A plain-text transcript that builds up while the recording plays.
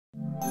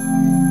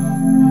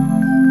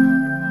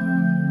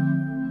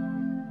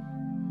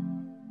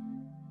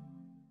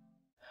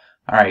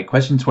Alright,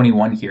 question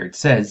 21 here. It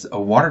says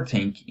a water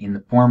tank in the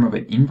form of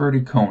an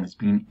inverted cone is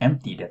being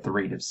emptied at the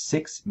rate of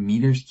 6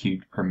 meters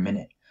cubed per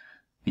minute.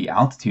 The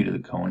altitude of the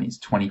cone is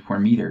 24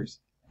 meters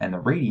and the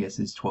radius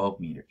is 12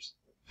 meters.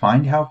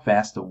 Find how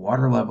fast the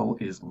water level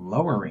is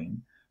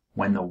lowering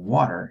when the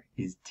water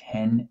is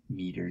 10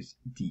 meters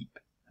deep.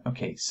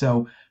 Okay,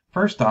 so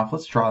first off,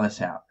 let's draw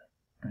this out.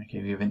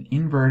 Okay, we have an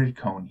inverted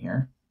cone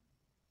here,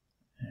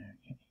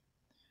 okay,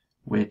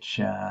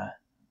 which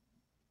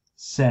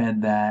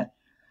said that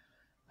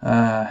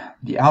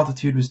the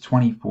altitude was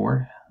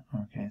 24.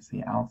 Okay, so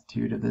the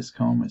altitude of this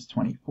cone was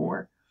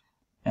 24,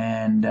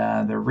 and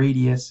the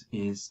radius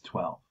is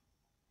 12.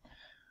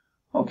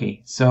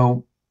 Okay,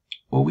 so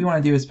what we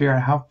want to do is figure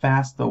out how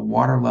fast the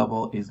water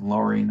level is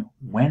lowering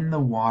when the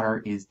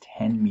water is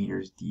 10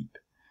 meters deep.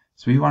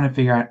 So we want to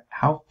figure out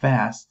how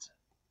fast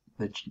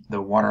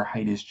the water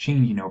height is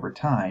changing over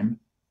time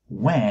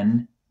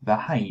when the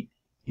height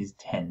is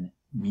 10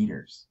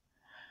 meters.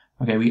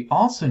 Okay, we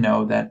also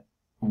know that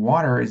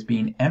water is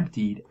being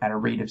emptied at a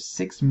rate of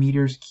 6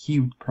 meters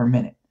cubed per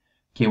minute.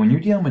 Okay, when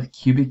you're dealing with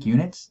cubic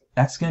units,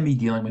 that's going to be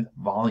dealing with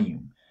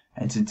volume.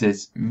 And since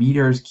it's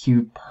meters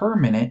cubed per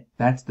minute,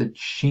 that's the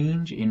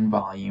change in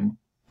volume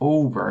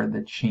over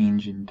the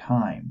change in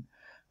time.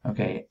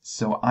 Okay,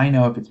 so I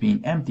know if it's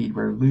being emptied,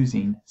 we're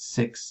losing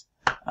 6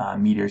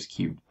 meters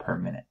cubed per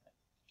minute.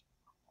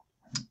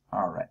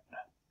 All right.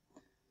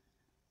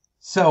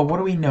 So what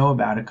do we know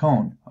about a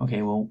cone?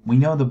 Okay, well, we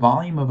know the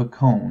volume of a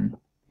cone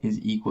is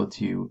equal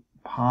to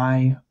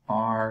pi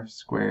r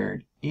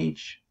squared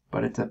h,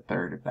 but it's a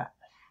third of that.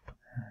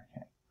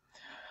 Okay.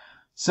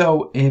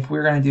 So if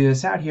we're going to do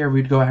this out here,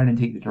 we'd go ahead and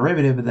take the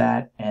derivative of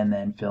that and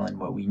then fill in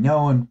what we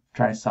know and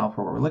try to solve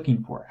for what we're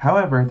looking for.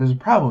 However, there's a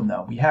problem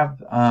though. We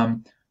have a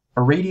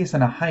radius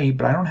and a height,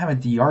 but I don't have a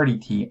dr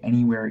dt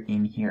anywhere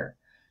in here.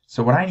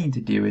 So what I need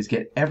to do is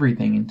get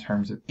everything in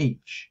terms of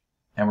h.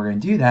 And we're going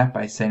to do that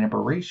by setting up a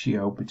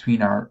ratio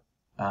between our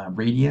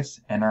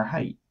radius and our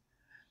height.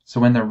 So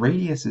when the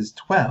radius is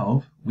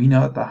 12, we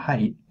know that the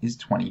height is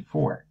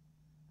 24.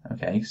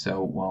 Okay,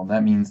 so, well,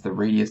 that means the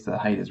radius to the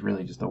height is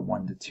really just a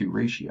 1 to 2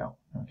 ratio.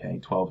 Okay,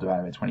 12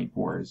 divided by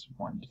 24 is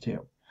 1 to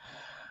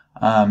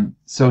 2.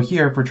 So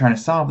here, if we're trying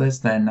to solve this,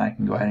 then I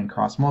can go ahead and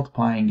cross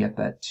multiply and get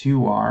that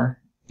 2r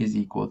is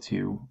equal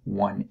to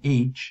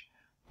 1h.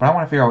 But I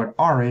want to figure out what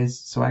r is,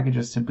 so I can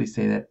just simply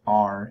say that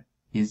r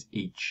is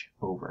h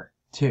over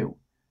 2.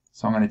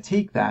 So I'm going to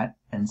take that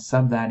and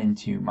sub that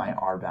into my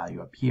r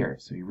value up here.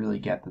 So you really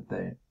get that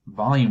the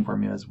volume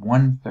formula is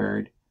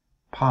 1/3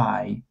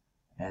 pi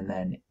and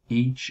then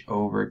h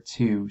over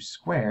 2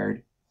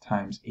 squared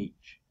times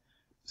h.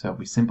 So if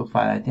we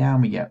simplify that down,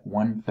 we get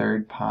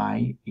 1/3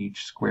 pi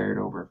h squared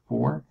over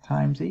 4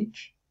 times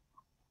h,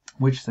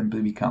 which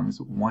simply becomes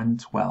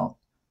 1/12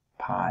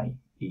 pi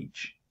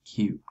h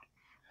cubed.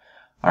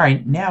 All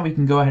right, now we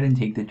can go ahead and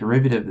take the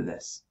derivative of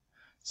this.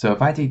 So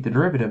if I take the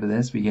derivative of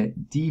this, we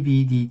get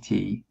dv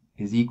dt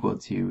is equal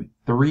to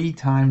 3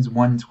 times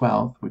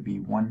 1/12 would be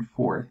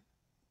 1/4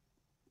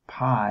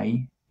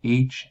 pi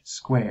h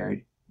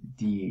squared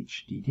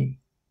dh dt.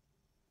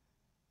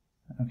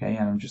 Okay,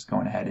 and I'm just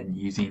going ahead and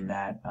using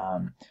that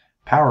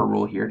power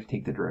rule here to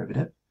take the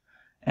derivative.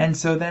 And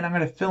so then I'm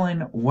going to fill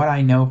in what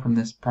I know from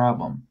this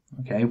problem.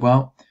 Okay,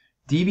 well,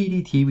 dv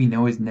dt we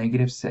know is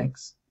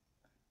 -6.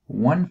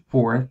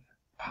 1/4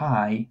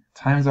 pi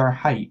times our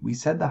height. We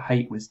said the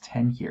height was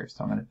 10 here,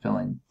 so I'm going to fill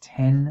in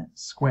 10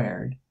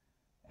 squared,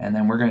 and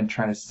then we're going to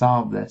try to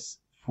solve this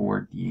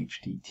for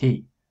dh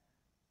dt.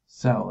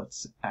 So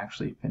let's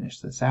actually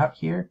finish this out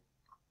here.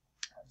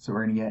 So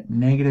we're going to get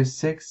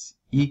 -6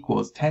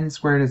 equals 10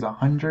 squared is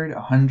 100.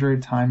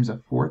 100 times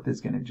 1/4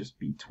 is going to just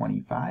be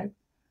 25.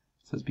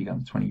 So this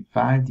becomes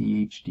 25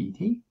 dh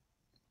dt.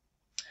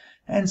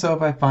 And so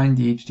if I find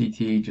dh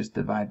dt, just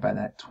divide by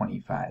that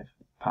 25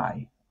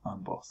 pi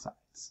on both sides.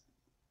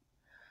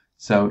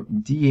 So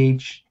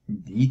dh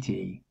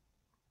dt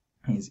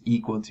is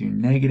equal to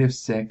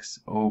 -6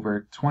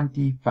 over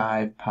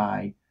 25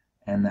 pi,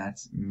 and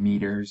that's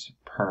meters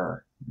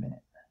per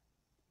minute.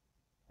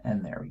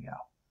 And there we go.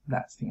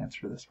 That's the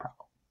answer to this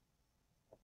problem.